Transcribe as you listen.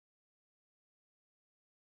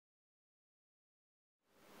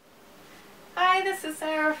this is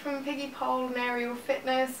Sarah from Piggy Pole and Aerial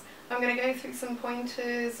Fitness. I'm going to go through some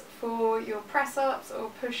pointers for your press-ups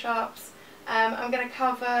or push-ups. I'm going to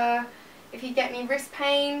cover if you get any wrist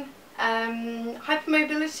pain,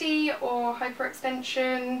 hypermobility or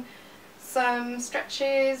hyperextension, some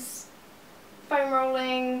stretches, foam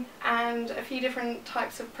rolling, and a few different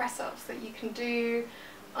types of press-ups that you can do.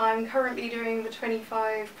 I'm currently doing the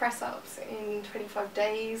 25 press-ups in 25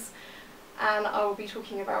 days, and I will be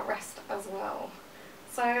talking about rest as well.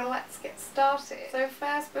 So let's get started. So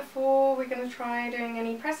first, before we're going to try doing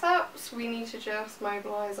any press-ups, we need to just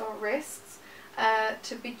mobilise our wrists.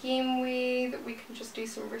 To begin with, we can just do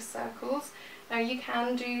some wrist circles. Now you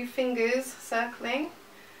can do fingers circling,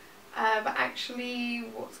 but actually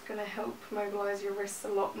what's going to help mobilise your wrists a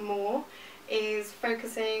lot more is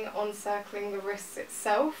focusing on circling the wrists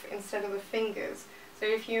itself instead of the fingers. So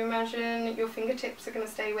if you imagine your fingertips are going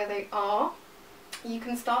to stay where they are, you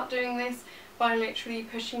can start doing this by literally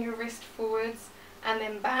pushing your wrist forwards and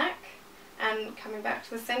then back and coming back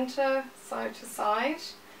to the centre, side to side.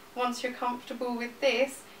 Once you're comfortable with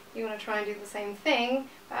this, you want to try and do the same thing,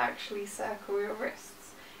 but actually circle your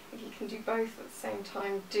wrists. If you can do both at the same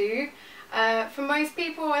time, do. For most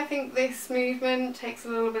people, I think this movement takes a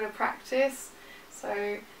little bit of practice.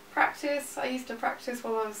 So practice, I used to practice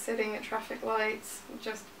while I was sitting at traffic lights.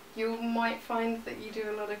 You might find that you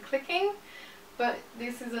do a lot of clicking, but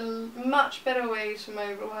this is a much better way to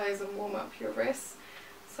mobilise and warm up your wrists.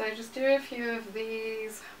 So just do a few of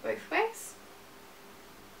these both ways.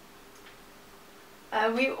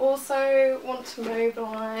 We also want to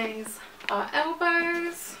mobilise our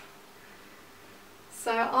elbows.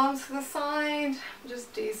 So arms to the side,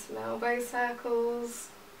 just do some elbow circles,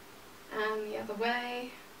 and the other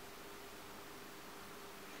way.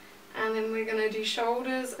 And then we're going to do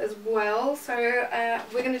shoulders as well. So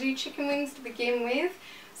we're going to do chicken wings to begin with.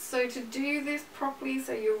 So to do this properly,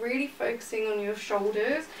 so you're really focusing on your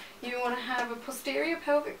shoulders, you want to have a posterior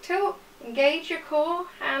pelvic tilt, engage your core,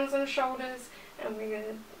 hands on shoulders, and we're going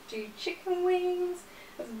to do chicken wings,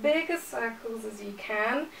 as big as circles as you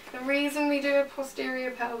can. The reason we do a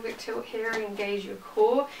posterior pelvic tilt here and engage your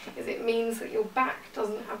core is it means that your back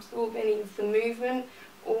doesn't absorb any of the movement,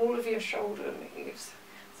 all of your shoulder moves.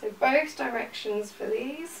 So both directions for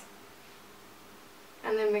these.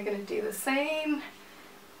 And then we're going to do the same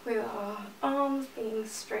with our arms being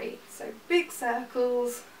straight. So big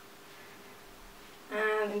circles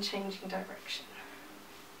and then changing direction.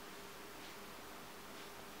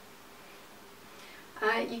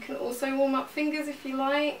 You can also warm up fingers if you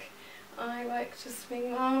like. I like to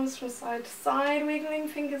swing arms from side to side, wiggling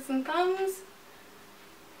fingers and thumbs.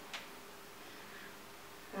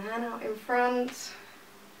 And out in front.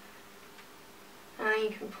 And you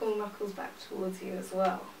can pull knuckles back towards you as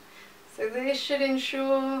well. So this should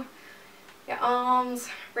ensure your arms,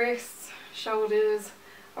 wrists, shoulders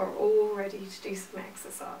are all ready to do some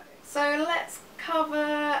exercise. So let's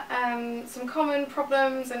cover some common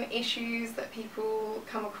problems and issues that people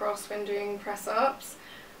come across when doing press-ups.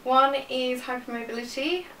 One is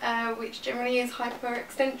hypermobility, which generally is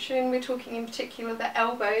hyperextension. We're talking in particular the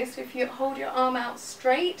elbow. So if you hold your arm out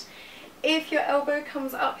straight, if your elbow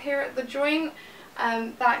comes up here at the joint,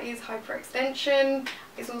 that is hyperextension.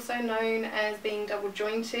 It's also known as being double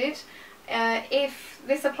jointed. If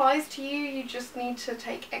this applies to you, you just need to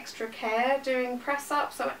take extra care doing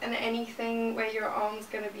press-ups and anything where your arm's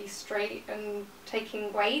going to be straight and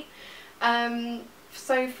taking weight.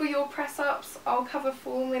 So for your press-ups, I'll cover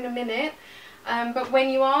form in a minute, but when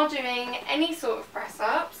you are doing any sort of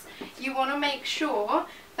press-ups, you want to make sure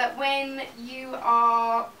that when your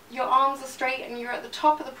arms are straight and you're at the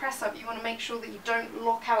top of the press-up, you want to make sure that you don't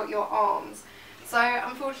lock out your arms. So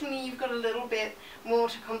unfortunately you've got a little bit more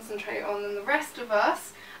to concentrate on than the rest of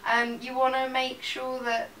us. You want to make sure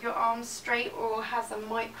that your arm's straight or has a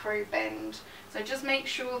micro bend. So just make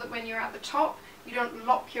sure that when you're at the top, you don't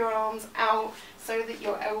lock your arms out so that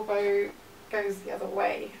your elbow goes the other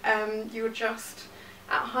way. You're just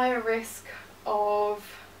at higher risk of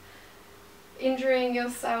injuring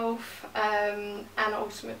yourself and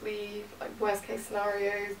ultimately, like worst case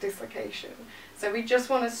scenarios, dislocation. So we just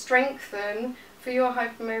want to strengthen, for your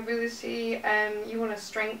hypermobility, you want to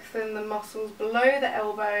strengthen the muscles below the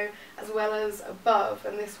elbow as well as above,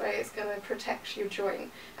 and this way it's going to protect your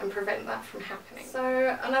joint and prevent that from happening.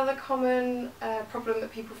 So another common problem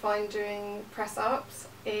that people find doing press-ups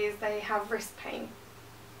is they have wrist pain.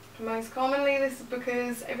 Most commonly this is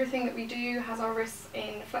because everything that we do has our wrists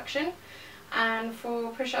in flexion, and for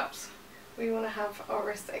push-ups we want to have our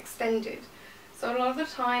wrists extended. So a lot of the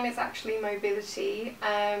time it's actually mobility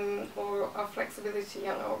or our flexibility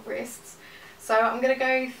on our wrists. So I'm going to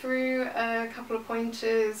go through a couple of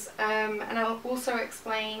pointers and I'll also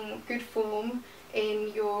explain good form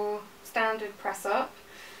in your standard press up.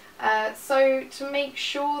 So to make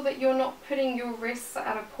sure that you're not putting your wrists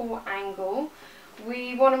at a poor angle,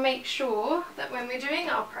 we want to make sure that when we're doing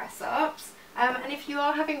our press ups, and if you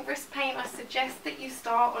are having wrist pain, I suggest that you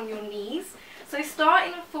start on your knees. So start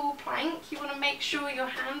in a full plank. You want to make sure your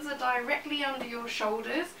hands are directly under your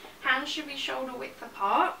shoulders. Hands should be shoulder width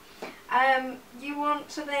apart. You want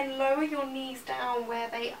to then lower your knees down where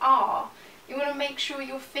they are. You want to make sure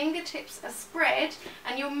your fingertips are spread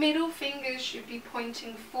and your middle fingers should be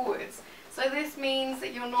pointing forwards. So this means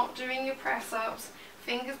that you're not doing your press ups,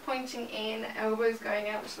 fingers pointing in, elbows going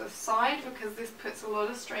out to the side, because this puts a lot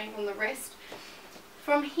of strain on the wrist.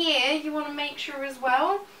 From here, you want to make sure as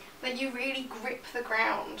well that you really grip the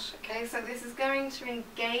ground. Okay, so this is going to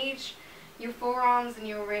engage your forearms and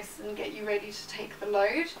your wrists and get you ready to take the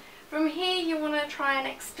load. From here, you want to try and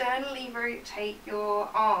externally rotate your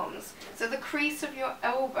arms. So the crease of your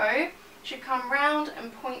elbow should come round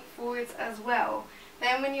and point forwards as well.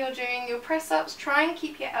 Then when you're doing your press ups, try and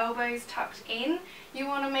keep your elbows tucked in. You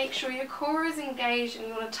want to make sure your core is engaged and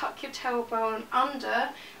you want to tuck your tailbone under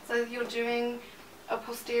so that you're doing a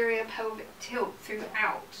posterior pelvic tilt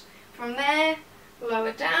throughout. From there,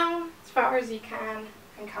 lower down as far as you can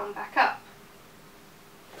and come back up.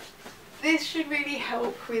 This should really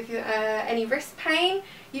help with any wrist pain.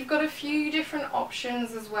 You've got a few different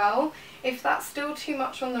options as well. If that's still too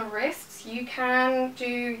much on the wrists, you can do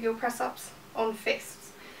your press ups on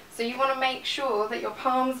fists. So you want to make sure that your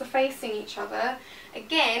palms are facing each other.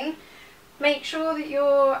 Again, make sure that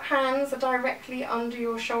your hands are directly under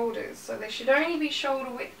your shoulders. So they should only be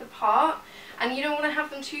shoulder width apart, and you don't want to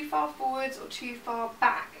have them too far forwards or too far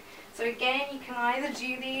back. So again, you can either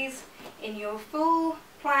do these in your full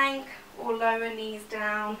plank or lower knees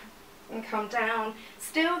down and come down,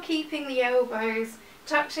 still keeping the elbows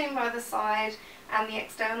tucked in by the side and the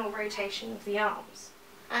external rotation of the arms.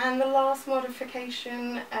 And the last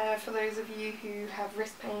modification for those of you who have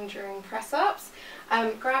wrist pain during press ups,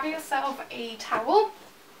 grab yourself a towel.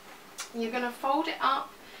 You're going to fold it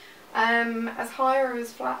up as high or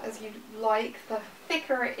as flat as you'd like. The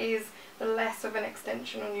thicker it is, the less of an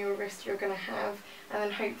extension on your wrist you're going to have, and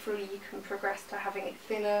then hopefully you can progress to having it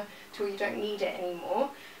thinner till you don't need it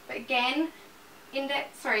anymore. But again,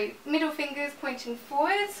 middle fingers pointing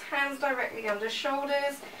forwards, hands directly under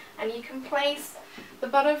shoulders, and you can place the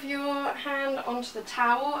butt of your hand onto the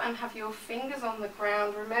towel and have your fingers on the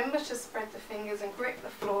ground. Remember to spread the fingers and grip the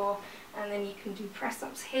floor, and then you can do press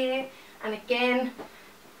ups here, and again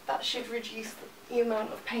that should reduce the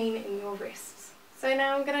amount of pain in your wrists. So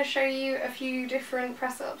now I'm going to show you a few different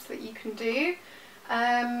press ups that you can do.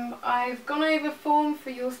 I've gone over form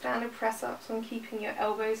for your standard press ups on keeping your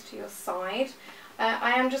elbows to your side.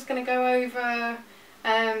 I am just going to go over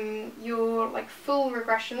your full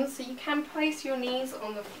regression, so you can place your knees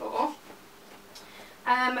on the floor.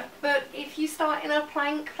 But if you start in a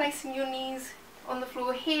plank, placing your knees on the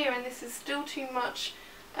floor here, and this is still too much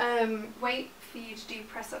weight for you to do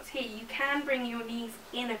press ups here, you can bring your knees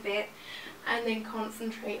in a bit and then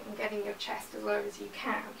concentrate on getting your chest as low as you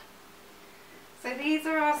can. So these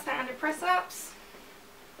are our standard press ups.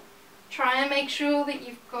 Try and make sure that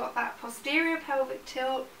you've got that posterior pelvic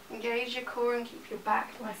tilt, engage your core and keep your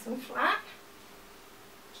back nice and flat.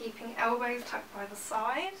 Keeping elbows tucked by the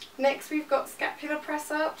side. Next we've got scapular press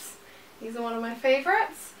ups. These are one of my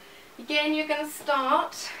favourites. Again, you're going to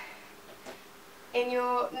start in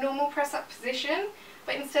your normal press up position,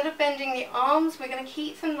 but instead of bending the arms, we're going to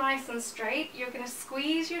keep them nice and straight. You're going to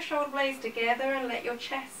squeeze your shoulder blades together and let your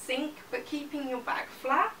chest sink, but keeping your back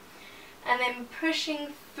flat, and then pushing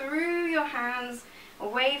through your hands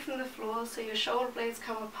away from the floor so your shoulder blades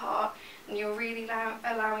come apart and you're really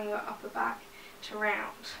allowing your upper back to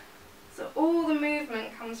round. So all the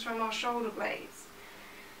movement comes from our shoulder blades.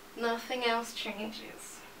 Nothing else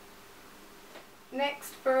changes. Next,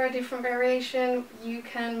 for a different variation, you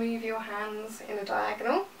can move your hands in a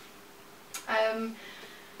diagonal.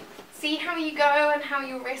 See how you go and how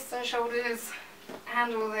your wrists and shoulders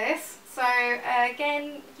handle this. So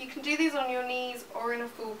again, you can do these on your knees or in a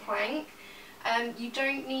full plank. You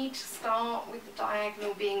don't need to start with the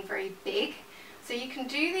diagonal being very big. So you can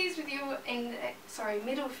do these with your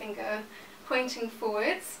middle finger pointing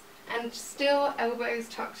forwards and still elbows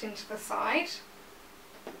tucked into the side.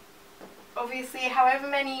 Obviously, however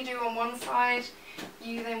many you do on one side,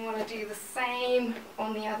 you then want to do the same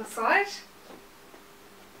on the other side.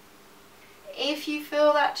 If you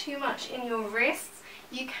feel that too much in your wrists,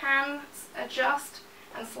 you can adjust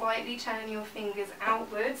and slightly turn your fingers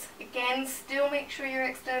outwards. Again, still make sure you're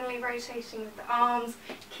externally rotating with the arms.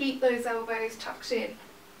 Keep those elbows tucked in.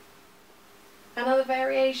 Another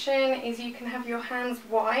variation is you can have your hands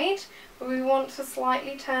wide, but we want to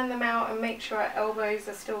slightly turn them out and make sure our elbows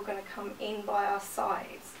are still going to come in by our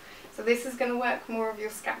sides. So this is going to work more of your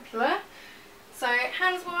scapula. So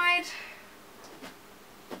hands wide,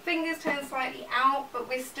 fingers turn slightly out, but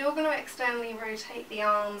we're still going to externally rotate the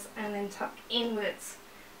arms and then tuck inwards.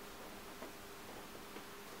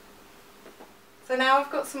 So now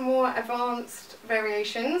I've got some more advanced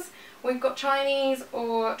variations. We've got Chinese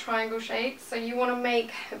or triangle shapes, so you want to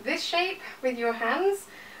make this shape with your hands.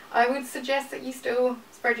 I would suggest that you still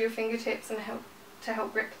spread your fingertips and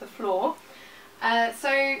help grip the floor.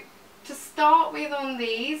 So to start with on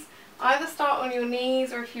these, either start on your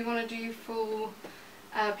knees, or if you want to do full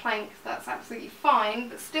plank, that's absolutely fine,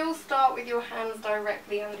 but still start with your hands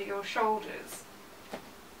directly under your shoulders.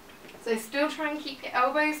 So still try and keep your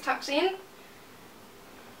elbows tucked in.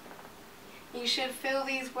 You should feel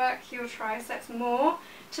these work your triceps more.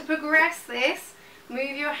 To progress this,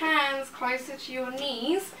 move your hands closer to your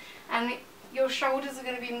knees and your shoulders are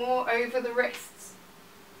going to be more over the wrists.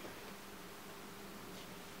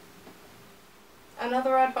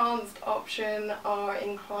 Another advanced option are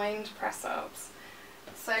inclined press-ups.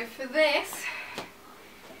 So for this,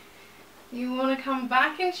 you want to come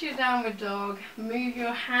back into your downward dog, move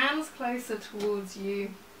your hands closer towards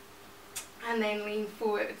you and then lean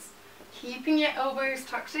forwards. Keeping your elbows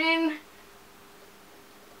tucked in.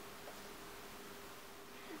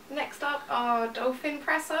 Next up are dolphin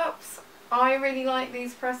press-ups. I really like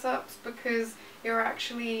these press-ups because you're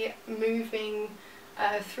actually moving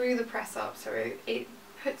through the press-up, so it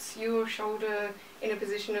puts your shoulder in a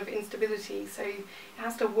position of instability, so it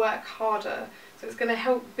has to work harder. So it's going to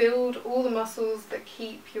help build all the muscles that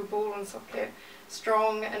keep your ball and socket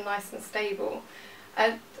strong and nice and stable.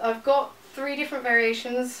 I've got 3 different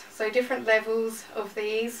variations, so different levels of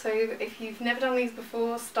these. So if you've never done these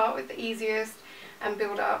before, start with the easiest and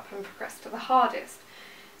build up and progress to the hardest.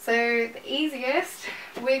 So the easiest,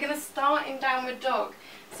 we're going to start in downward dog.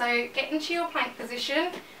 So get into your plank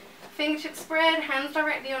position, fingertips spread, hands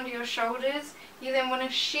directly under your shoulders. You then want to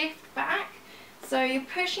shift back. So you're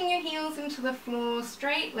pushing your heels into the floor,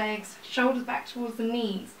 straight legs, shoulders back towards the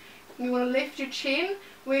knees. You want to lift your chin.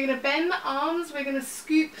 We're going to bend the arms, we're going to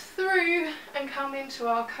scoop through and come into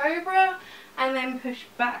our cobra and then push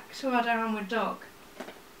back to our downward dog.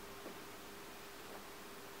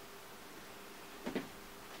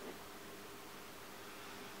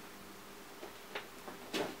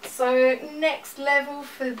 So next level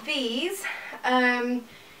for these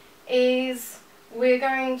is we're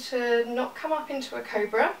going to not come up into a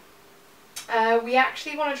cobra. We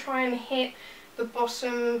actually want to try and hit the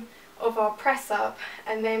bottom of our press up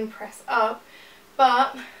and then press up,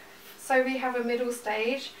 but so we have a middle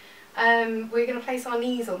stage, we're going to place our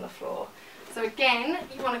knees on the floor. So again,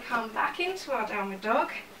 you want to come back into our downward dog.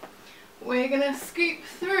 We're going to scoop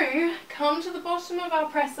through, come to the bottom of our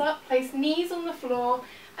press up, place knees on the floor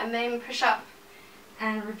and then push up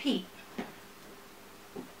and repeat.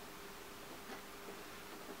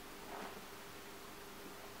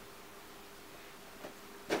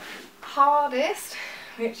 Hardest,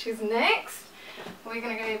 which is next, we're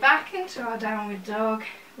going to go back into our downward dog.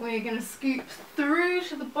 We're going to scoop through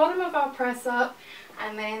to the bottom of our press up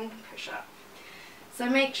and then push up. So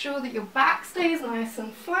make sure that your back stays nice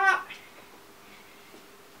and flat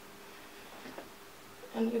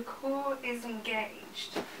and your core is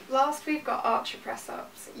engaged. Last, we've got archer press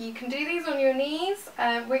ups. You can do these on your knees.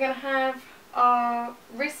 We're going to have our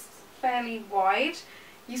wrists fairly wide.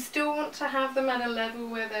 You still want to have them at a level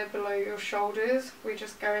where they're below your shoulders. We're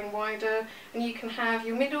just going wider, and you can have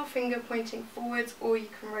your middle finger pointing forwards, or you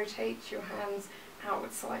can rotate your hands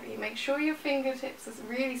outwards slightly. Make sure your fingertips are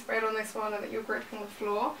really spread on this one and that you're gripping the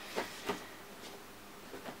floor.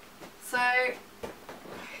 So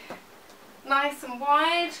nice and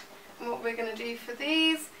wide, and what we're going to do for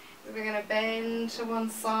these is we're going to bend to one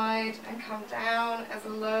side and come down as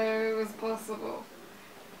low as possible.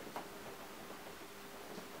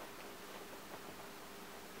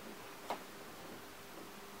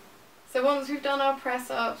 So once we've done our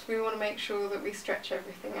press ups, we want to make sure that we stretch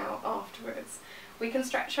everything out afterwards. We can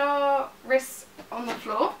stretch our wrists on the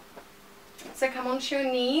floor. So come onto your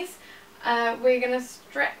knees. We're going to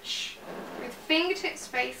stretch with fingertips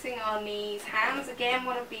facing our knees. Hands again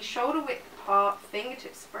want to be shoulder width apart,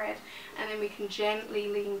 fingertips spread, and then we can gently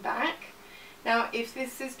lean back. Now if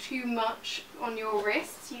this is too much on your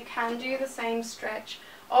wrists, you can do the same stretch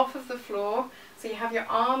off of the floor. So you have your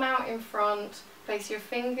arm out in front, place your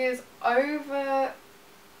fingers over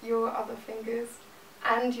your other fingers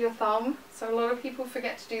and your thumb. So a lot of people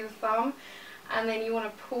forget to do the thumb, and then you want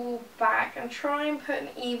to pull back and try and put an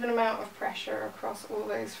even amount of pressure across all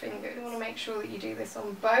those fingers. You want to make sure that you do this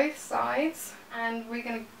on both sides, and we're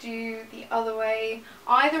going to do the other way,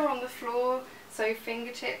 either on the floor, so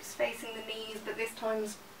fingertips facing the knees, but this time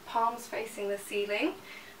palms facing the ceiling,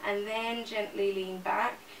 and then gently lean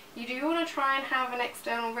back. You do want to try and have an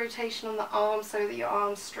external rotation on the arm so that your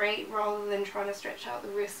arm's straight rather than trying to stretch out the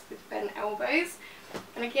wrists with bent elbows.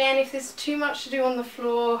 And again, if there's too much to do on the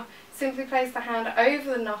floor, simply place the hand over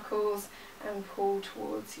the knuckles and pull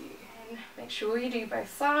towards you. And make sure you do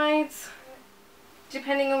both sides.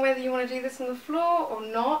 Depending on whether you want to do this on the floor or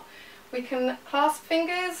not, we can clasp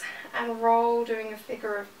fingers and roll doing a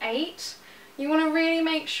figure of 8. You want to really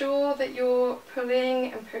make sure that you're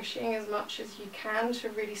pulling and pushing as much as you can to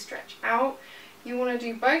really stretch out. You want to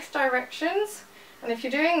do both directions, and if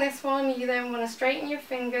you're doing this one, you then want to straighten your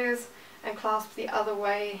fingers and clasp the other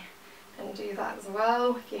way and do that as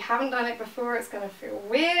well. If you haven't done it before, it's going to feel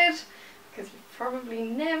weird because you've probably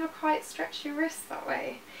never quite stretched your wrists that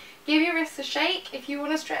way. Give your wrists a shake. If you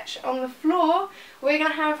want to stretch on the floor, we're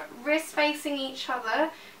going to have wrists facing each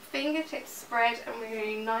other, fingertips spread, and we're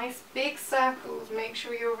doing nice big circles. Make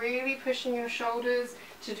sure you're really pushing your shoulders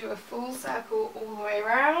to do a full circle all the way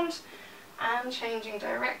around, and changing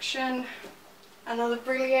direction. Another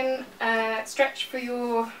brilliant stretch for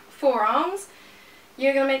your forearms.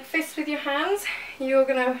 You're going to make fists with your hands. You're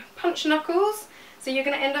going to punch knuckles, so you're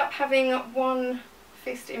going to end up having one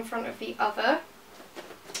fist in front of the other.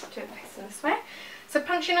 Do it facing this way. So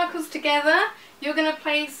punch your knuckles together. You're going to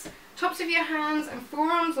place tops of your hands and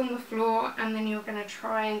forearms on the floor, and then you're going to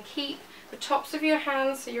try and keep the tops of your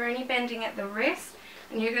hands so you're only bending at the wrist,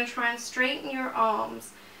 and you're going to try and straighten your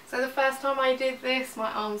arms. So the first time I did this,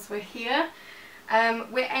 my arms were here.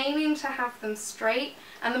 We're aiming to have them straight,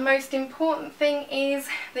 and the most important thing is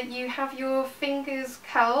that you have your fingers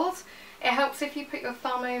curled. It helps if you put your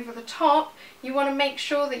thumb over the top. You want to make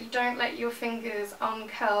sure that you don't let your fingers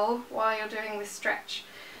uncurl while you're doing this stretch.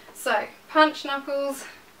 So punch knuckles,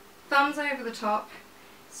 thumbs over the top,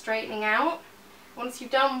 straightening out. Once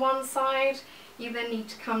you've done one side, you then need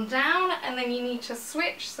to come down, and then you need to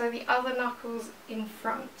switch so the other knuckles in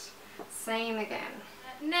front. Same again.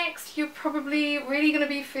 Next, you're probably really going to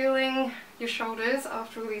be feeling your shoulders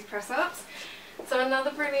after all these press-ups. So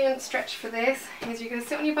another brilliant stretch for this is you're going to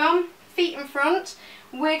sit on your bum, feet in front.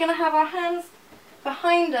 We're going to have our hands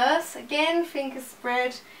behind us, again fingers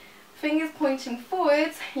spread, fingers pointing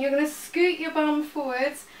forwards. You're going to scoot your bum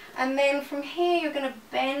forwards, and then from here you're going to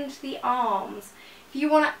bend the arms. If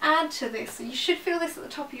you want to add to this, so you should feel this at the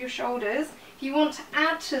top of your shoulders. If you want to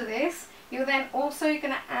add to this, you're then also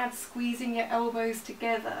going to add squeezing your elbows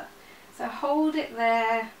together. So hold it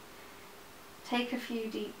there, take a few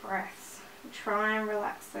deep breaths, try and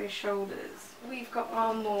relax those shoulders. We've got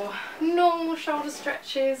our more normal shoulder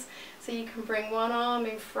stretches, so you can bring one arm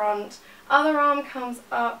in front, other arm comes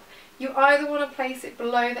up. You either want to place it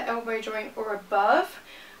below the elbow joint or above.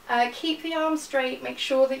 Keep the arm straight, make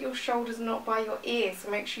sure that your shoulder's not by your ear, so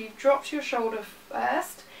make sure you've dropped your shoulder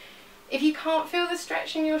first. If you can't feel the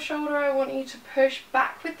stretch in your shoulder, I want you to push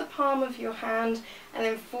back with the palm of your hand and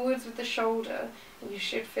then forwards with the shoulder, and you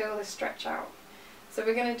should feel the stretch out. So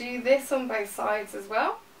we're going to do this on both sides as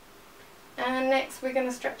well. And next we're going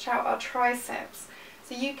to stretch out our triceps.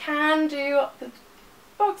 So you can do the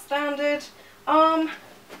bog standard arm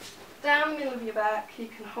down the middle of your back. You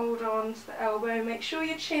can hold on to the elbow, make sure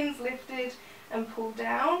your chin's lifted and pull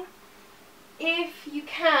down. If you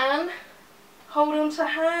can, hold on to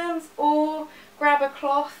hands or grab a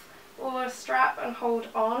cloth or a strap and hold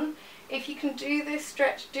on. If you can do this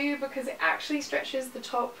stretch, do, because it actually stretches the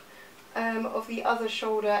top of the other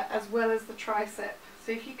shoulder as well as the tricep.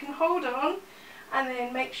 So if you can hold on, and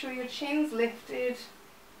then make sure your chin's lifted,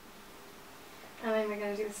 and then we're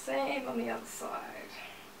going to do the same on the other side.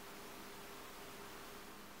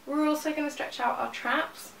 We're also going to stretch out our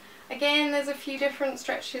traps. Again, there's a few different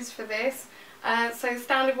stretches for this. So the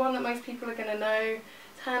standard one that most people are going to know is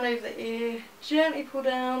hand over the ear, gently pull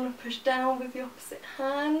down, push down with the opposite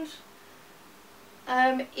hand.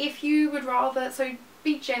 If you would rather, so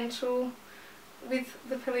be gentle with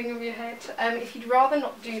the pulling of your head. If you'd rather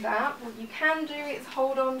not do that, what you can do is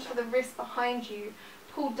hold on to the wrist behind you,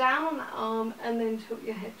 pull down on that arm, and then tilt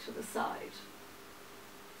your head to the side.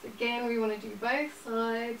 So again, we want to do both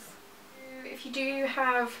sides. If you do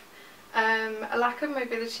have a lack of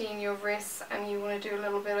mobility in your wrists and you want to do a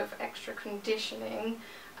little bit of extra conditioning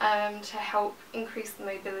to help increase the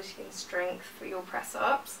mobility and strength for your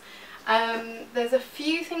press-ups, there's a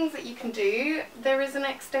few things that you can do. There is an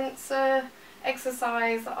extensor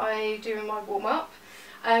exercise that I do in my warm-up.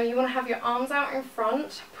 You want to have your arms out in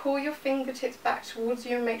front, pull your fingertips back towards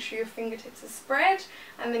you and make sure your fingertips are spread,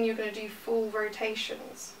 and then you're going to do full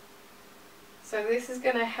rotations. So this is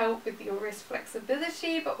going to help with your wrist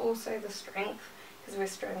flexibility but also the strength, because we're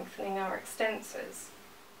strengthening our extensors.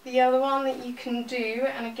 The other one that you can do,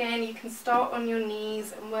 and again you can start on your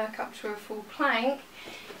knees and work up to a full plank,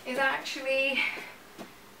 is actually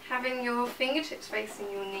having your fingertips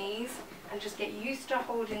facing your knees and just get used to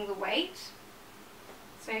holding the weight.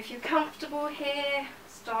 So if you're comfortable here,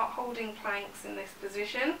 start holding planks in this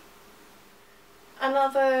position.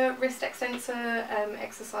 Another wrist extensor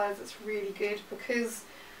exercise that's really good, because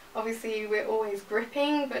obviously we're always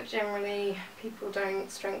gripping but generally people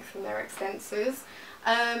don't strengthen their extensors.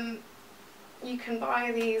 You can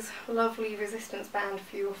buy these lovely resistance bands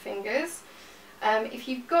for your fingers. If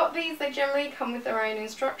you've got these, they generally come with their own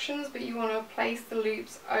instructions, but you want to place the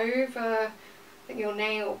loops over your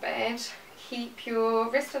nail bed. Keep your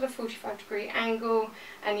wrist at a 45-degree angle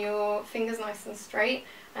and your fingers nice and straight,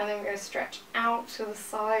 and then we're going to stretch out to the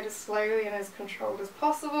side as slowly and as controlled as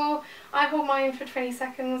possible. I hold mine for 20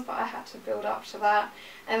 seconds, but I had to build up to that,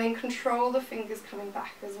 and then control the fingers coming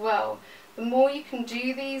back as well. The more you can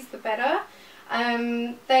do these, the better.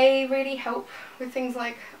 They really help with things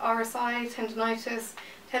like RSI, tendonitis,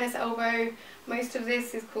 tennis elbow. Most of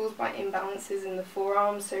this is caused by imbalances in the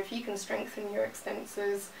forearm, so if you can strengthen your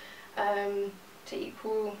extensors to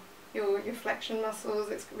equal your flexion muscles,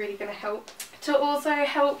 it's really going to help. To also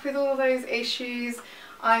help with all those issues,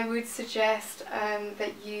 I would suggest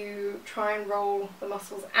that you try and roll the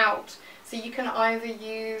muscles out. So you can either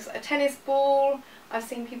use a tennis ball, I've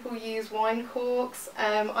seen people use wine corks,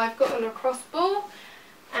 I've got a lacrosse ball,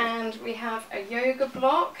 and we have a yoga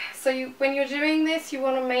block. So when you're doing this, you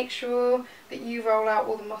want to make sure that you roll out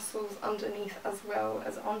all the muscles underneath as well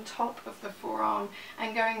as on top of the forearm,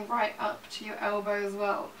 and going right up to your elbow as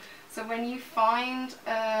well. So when you find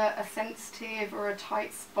a sensitive or a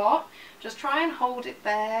tight spot, just try and hold it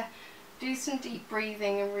there, do some deep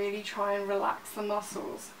breathing and really try and relax the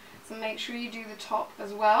muscles. So make sure you do the top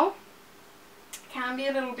as well. It can be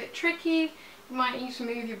a little bit tricky. You might need to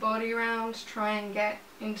move your body around to try and get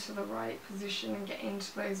into the right position and get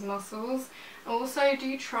into those muscles. Also,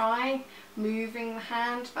 do try moving the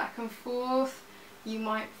hand back and forth. You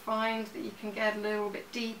might find that you can get a little bit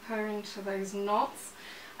deeper into those knots.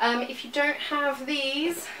 If you don't have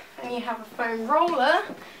these and you have a foam roller,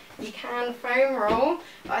 you can foam roll,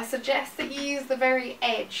 but I suggest that you use the very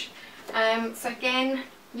edge. So again,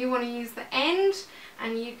 you want to use the end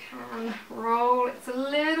and you can roll. It's a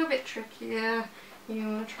little bit trickier. You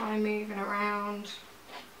want to try moving around.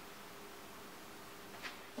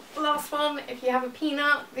 Last one, if you have a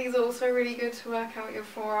peanut, these are also really good to work out your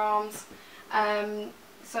forearms.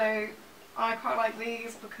 So I quite like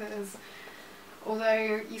these because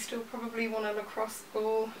although you still probably want a lacrosse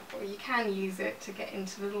ball, or you can use it to get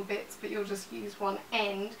into little bits, but you'll just use one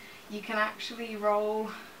end, you can actually roll,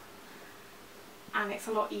 and it's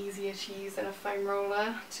a lot easier to use than a foam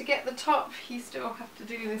roller. To get the top, you still have to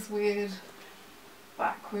do this weird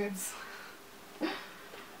backwards.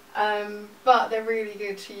 But they're really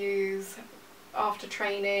good to use after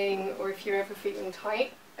training or if you're ever feeling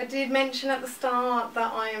tight. I did mention at the start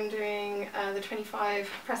that I am doing the 25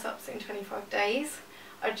 press-ups in 25 days.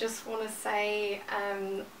 I just want to say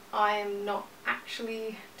I am not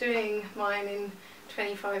actually doing mine in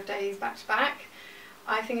 25 days back to back.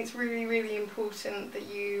 I think it's really, really important that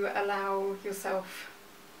you allow yourself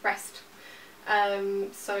rest.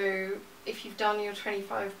 So if you've done your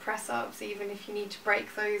 25 press-ups, even if you need to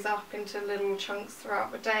break those up into little chunks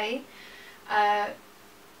throughout the day,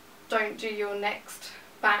 don't do your next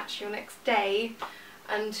batch, your next day,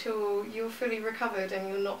 until you're fully recovered and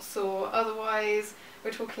you're not sore. Otherwise,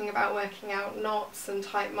 we're talking about working out knots and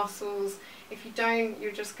tight muscles. If you don't,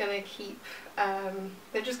 you're just going to keep,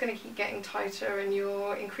 they're just going to keep getting tighter and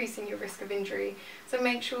you're increasing your risk of injury. So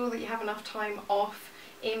make sure that you have enough time off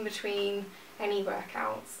in between any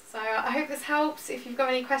workouts. So I hope this helps. If you've got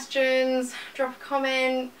any questions, drop a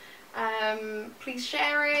comment, please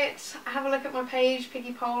share it, have a look at my page,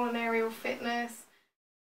 Piggy Pole and Aerial Fitness.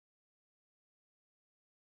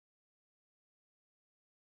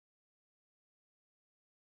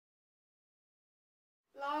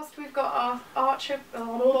 Last we've got our archer.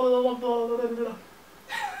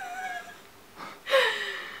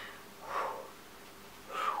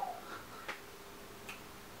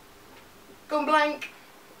 Gone blank.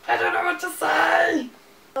 I don't know what to say.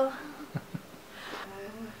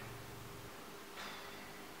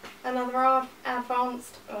 Another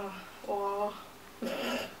advanced.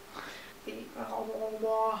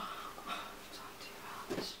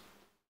 much.